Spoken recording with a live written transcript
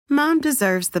Mom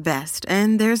deserves the best,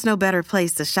 and there's no better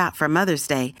place to shop for Mother's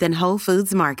Day than Whole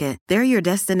Foods Market. They're your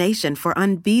destination for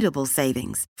unbeatable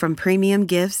savings, from premium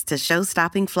gifts to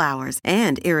show-stopping flowers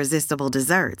and irresistible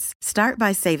desserts. Start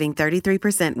by saving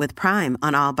 33% with Prime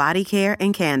on all body care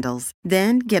and candles.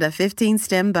 Then get a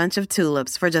 15-stem bunch of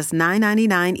tulips for just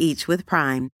 $9.99 each with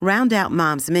Prime. Round out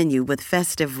Mom's menu with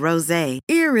festive rosé,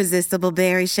 irresistible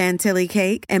berry chantilly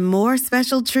cake, and more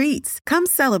special treats. Come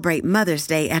celebrate Mother's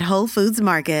Day at Whole Foods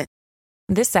Market.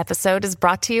 This episode is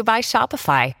brought to you by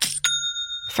Shopify.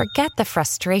 Forget the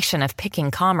frustration of picking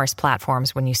commerce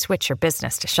platforms when you switch your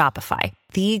business to Shopify,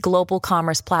 the global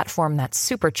commerce platform that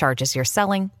supercharges your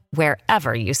selling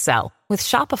wherever you sell. With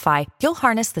Shopify, you'll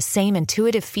harness the same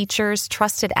intuitive features,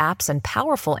 trusted apps, and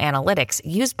powerful analytics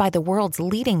used by the world's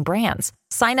leading brands.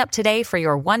 Sign up today for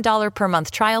your $1 per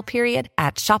month trial period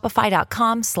at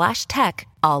shopify.com/tech,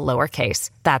 all lowercase.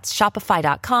 That's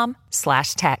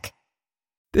shopify.com/tech.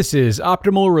 This is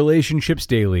Optimal Relationships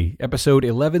Daily, episode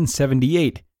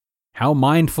 1178, How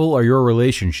Mindful Are Your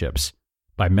Relationships?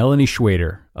 By Melanie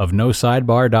Schwader of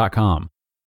NoSidebar.com.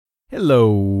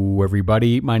 Hello,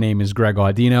 everybody. My name is Greg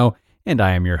Audino, and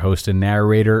I am your host and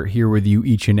narrator here with you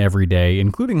each and every day,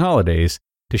 including holidays,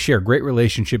 to share great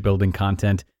relationship-building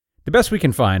content, the best we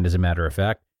can find, as a matter of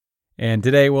fact. And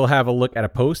today we'll have a look at a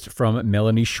post from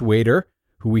Melanie Schwader,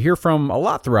 who we hear from a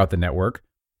lot throughout the network.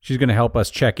 She's going to help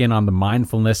us check in on the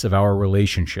mindfulness of our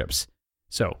relationships.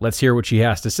 So let's hear what she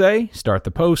has to say, start the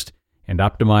post, and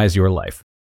optimize your life.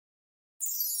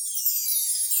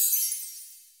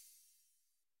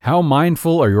 How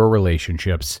Mindful Are Your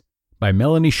Relationships? By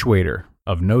Melanie Schwader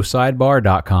of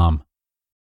NoSidebar.com.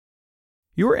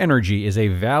 Your energy is a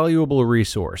valuable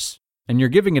resource, and you're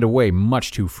giving it away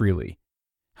much too freely.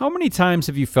 How many times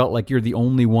have you felt like you're the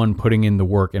only one putting in the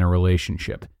work in a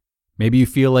relationship? Maybe you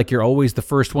feel like you're always the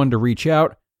first one to reach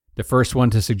out, the first one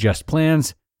to suggest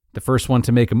plans, the first one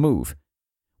to make a move.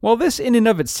 While this in and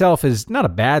of itself is not a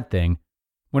bad thing,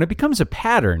 when it becomes a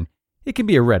pattern, it can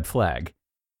be a red flag.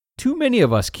 Too many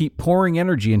of us keep pouring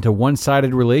energy into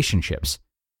one-sided relationships.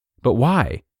 But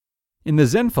why? In the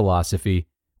Zen philosophy,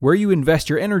 where you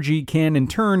invest your energy can in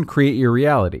turn create your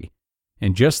reality.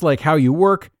 And just like how you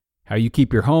work, how you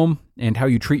keep your home, and how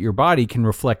you treat your body can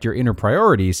reflect your inner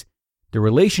priorities, the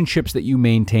relationships that you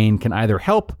maintain can either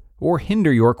help or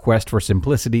hinder your quest for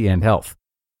simplicity and health.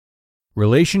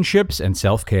 Relationships and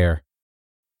self-care.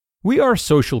 We are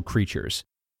social creatures,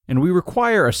 and we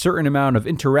require a certain amount of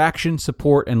interaction,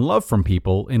 support, and love from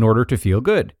people in order to feel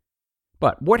good.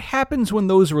 But what happens when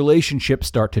those relationships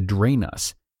start to drain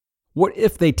us? What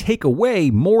if they take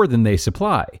away more than they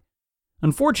supply?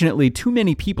 Unfortunately, too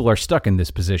many people are stuck in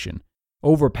this position,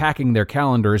 overpacking their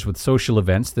calendars with social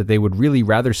events that they would really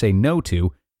rather say no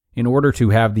to in order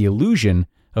to have the illusion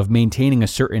of maintaining a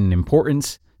certain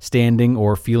importance, standing,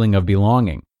 or feeling of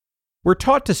belonging. We're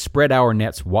taught to spread our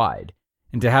nets wide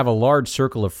and to have a large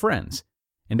circle of friends,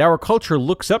 and our culture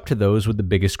looks up to those with the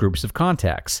biggest groups of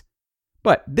contacts.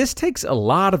 But this takes a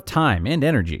lot of time and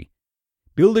energy.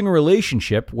 Building a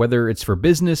relationship, whether it's for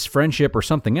business, friendship, or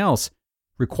something else,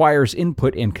 requires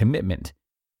input and commitment.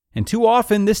 And too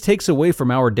often, this takes away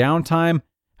from our downtime,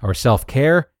 our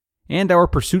self-care, and our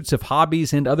pursuits of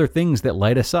hobbies and other things that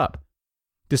light us up.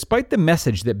 Despite the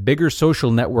message that bigger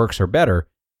social networks are better,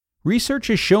 research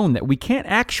has shown that we can't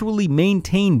actually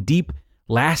maintain deep,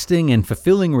 lasting, and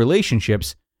fulfilling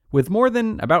relationships with more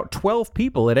than about 12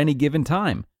 people at any given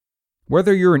time.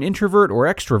 Whether you're an introvert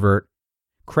or extrovert,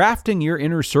 crafting your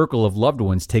inner circle of loved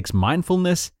ones takes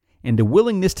mindfulness and a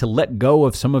willingness to let go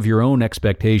of some of your own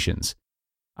expectations.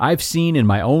 I've seen in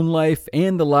my own life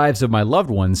and the lives of my loved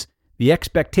ones the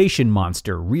expectation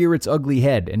monster rear its ugly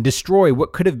head and destroy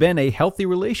what could have been a healthy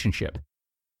relationship.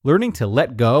 Learning to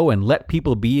let go and let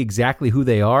people be exactly who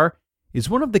they are is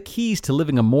one of the keys to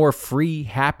living a more free,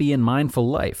 happy, and mindful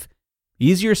life.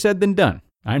 Easier said than done,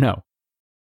 I know.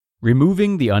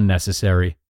 Removing the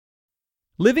unnecessary.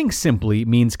 Living simply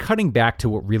means cutting back to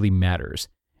what really matters,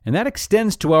 and that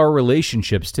extends to our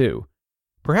relationships too.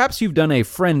 Perhaps you've done a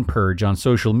friend purge on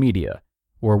social media,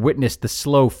 or witnessed the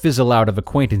slow fizzle out of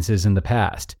acquaintances in the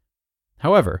past.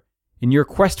 However, in your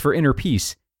quest for inner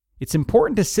peace, it's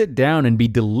important to sit down and be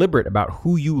deliberate about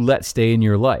who you let stay in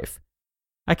your life.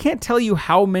 I can't tell you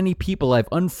how many people I've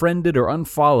unfriended or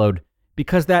unfollowed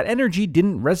because that energy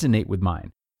didn't resonate with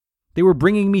mine. They were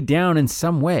bringing me down in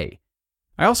some way.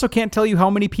 I also can't tell you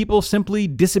how many people simply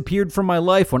disappeared from my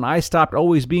life when I stopped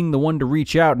always being the one to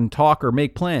reach out and talk or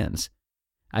make plans.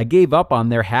 I gave up on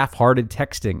their half-hearted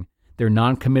texting, their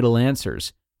non-committal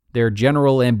answers, their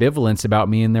general ambivalence about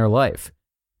me and their life.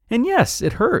 And yes,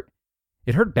 it hurt.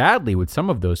 It hurt badly with some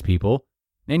of those people,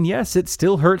 And yes, it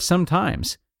still hurts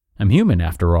sometimes. I'm human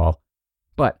after all.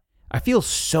 But I feel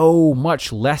so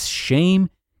much less shame,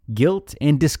 guilt,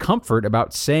 and discomfort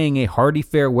about saying a hearty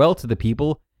farewell to the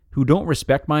people who don't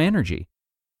respect my energy.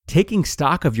 Taking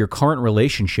stock of your current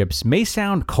relationships may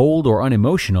sound cold or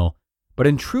unemotional, but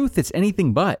in truth, it's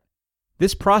anything but.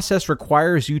 This process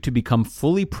requires you to become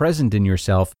fully present in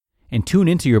yourself and tune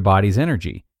into your body's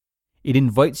energy. It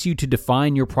invites you to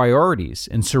define your priorities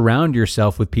and surround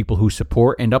yourself with people who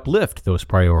support and uplift those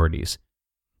priorities.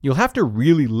 You'll have to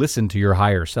really listen to your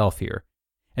higher self here,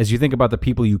 as you think about the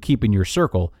people you keep in your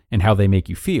circle and how they make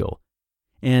you feel.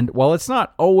 And while it's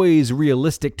not always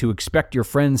realistic to expect your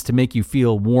friends to make you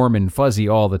feel warm and fuzzy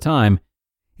all the time,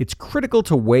 it's critical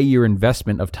to weigh your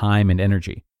investment of time and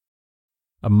energy.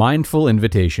 A mindful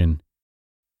invitation.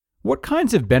 What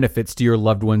kinds of benefits do your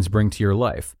loved ones bring to your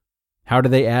life? How do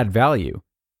they add value?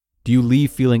 Do you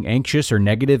leave feeling anxious or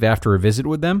negative after a visit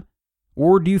with them?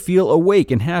 Or do you feel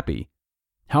awake and happy?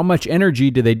 How much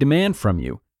energy do they demand from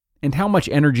you? And how much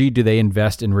energy do they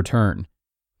invest in return?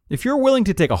 If you're willing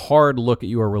to take a hard look at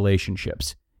your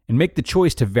relationships and make the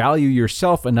choice to value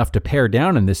yourself enough to pare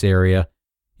down in this area,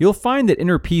 you'll find that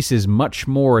inner peace is much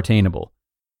more attainable.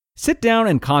 Sit down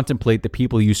and contemplate the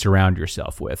people you surround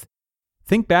yourself with.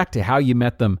 Think back to how you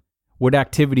met them, what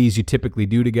activities you typically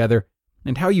do together,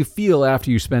 and how you feel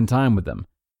after you spend time with them.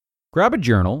 Grab a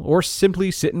journal or simply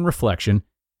sit in reflection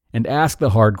and ask the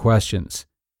hard questions.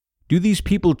 Do these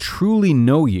people truly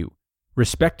know you,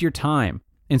 respect your time,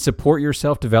 and support your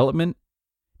self-development?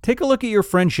 Take a look at your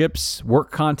friendships,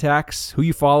 work contacts, who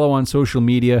you follow on social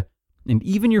media, and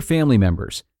even your family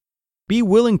members. Be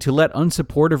willing to let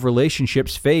unsupportive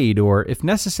relationships fade or, if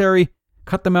necessary,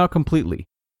 cut them out completely.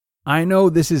 I know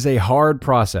this is a hard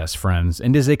process, friends,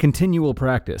 and is a continual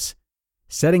practice.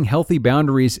 Setting healthy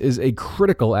boundaries is a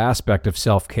critical aspect of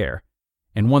self-care,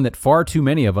 and one that far too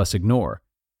many of us ignore.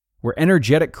 We're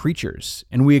energetic creatures,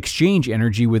 and we exchange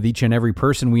energy with each and every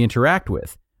person we interact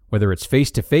with, whether it's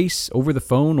face-to-face, over the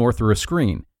phone, or through a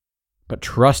screen. But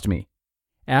trust me,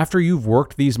 after you've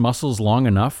worked these muscles long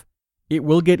enough, it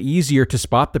will get easier to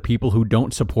spot the people who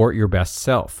don't support your best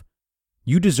self.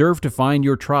 You deserve to find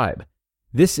your tribe.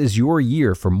 This is your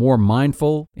year for more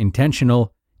mindful,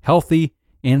 intentional, healthy,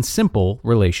 and simple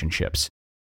relationships.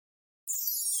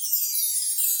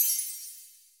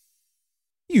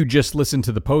 You just listened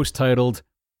to the post titled,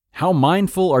 How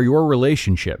Mindful Are Your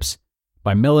Relationships?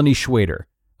 By Melanie Schwader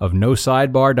of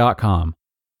NoSidebar.com.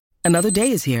 Another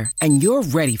day is here, and you're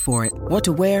ready for it. What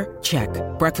to wear? Check.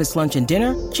 Breakfast, lunch, and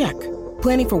dinner? Check.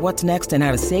 Planning for what's next and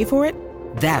how to save for it?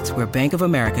 That's where Bank of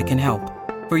America can help.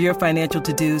 For your financial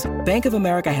to-dos, Bank of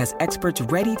America has experts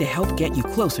ready to help get you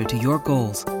closer to your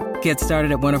goals. Get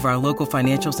started at one of our local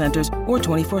financial centers or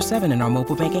 24/7 in our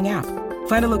mobile banking app.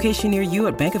 Find a location near you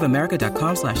at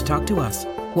bankofamerica.com/talktous.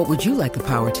 What would you like the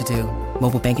power to do?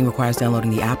 Mobile banking requires downloading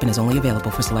the app and is only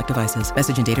available for select devices.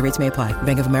 Message and data rates may apply.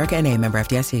 Bank of America N.A., member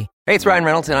FDIC. Hey, it's Ryan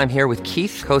Reynolds, and I'm here with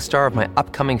Keith, co-star of my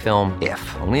upcoming film,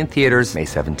 If, only in theaters May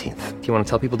 17th. Do you want to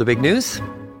tell people the big news?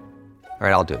 All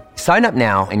right, I'll do it. Sign up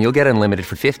now and you'll get unlimited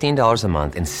for $15 a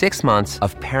month and 6 months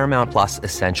of Paramount Plus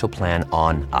Essential Plan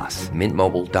on us.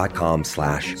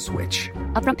 MintMobile.com/switch.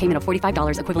 Upfront payment of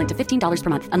 $45 equivalent to $15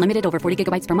 per month. Unlimited over 40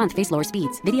 gigabytes per month. Face lower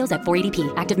speeds. Videos at 480p.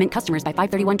 Active Mint customers by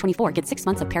 531.24 get 6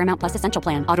 months of Paramount Plus Essential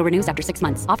Plan. Auto renews after 6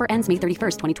 months. Offer ends May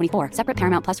 31st, 2024. Separate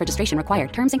Paramount Plus registration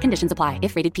required. Terms and conditions apply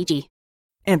if rated PG.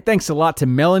 And thanks a lot to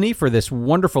Melanie for this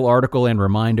wonderful article and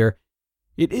reminder.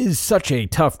 It is such a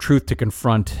tough truth to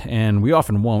confront, and we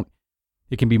often won't.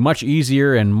 It can be much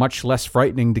easier and much less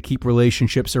frightening to keep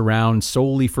relationships around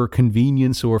solely for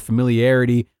convenience or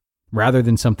familiarity rather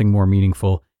than something more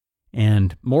meaningful.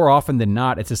 And more often than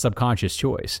not, it's a subconscious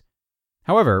choice.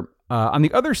 However, on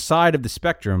the other side of the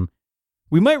spectrum,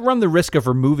 we might run the risk of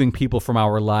removing people from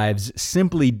our lives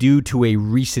simply due to a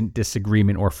recent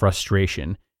disagreement or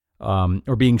frustration,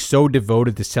 or being so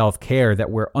devoted to self-care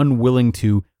that we're unwilling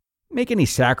to make any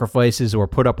sacrifices or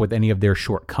put up with any of their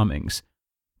shortcomings.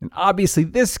 And obviously,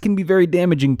 this can be very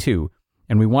damaging too,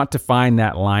 and we want to find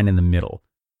that line in the middle.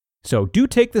 So do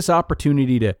take this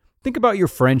opportunity to think about your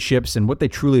friendships and what they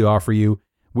truly offer you,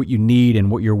 what you need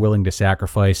and what you're willing to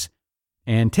sacrifice,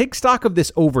 and take stock of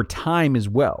this over time as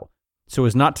well, so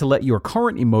as not to let your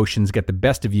current emotions get the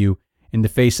best of you in the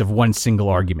face of one single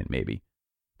argument maybe.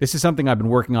 This is something I've been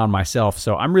working on myself,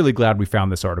 so I'm really glad we found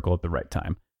this article at the right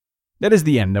time. That is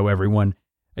the end, though, everyone.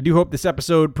 I do hope this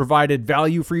episode provided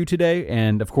value for you today,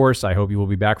 and of course, I hope you will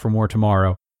be back for more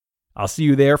tomorrow. I'll see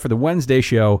you there for the Wednesday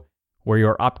show, where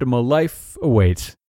your optimal life awaits.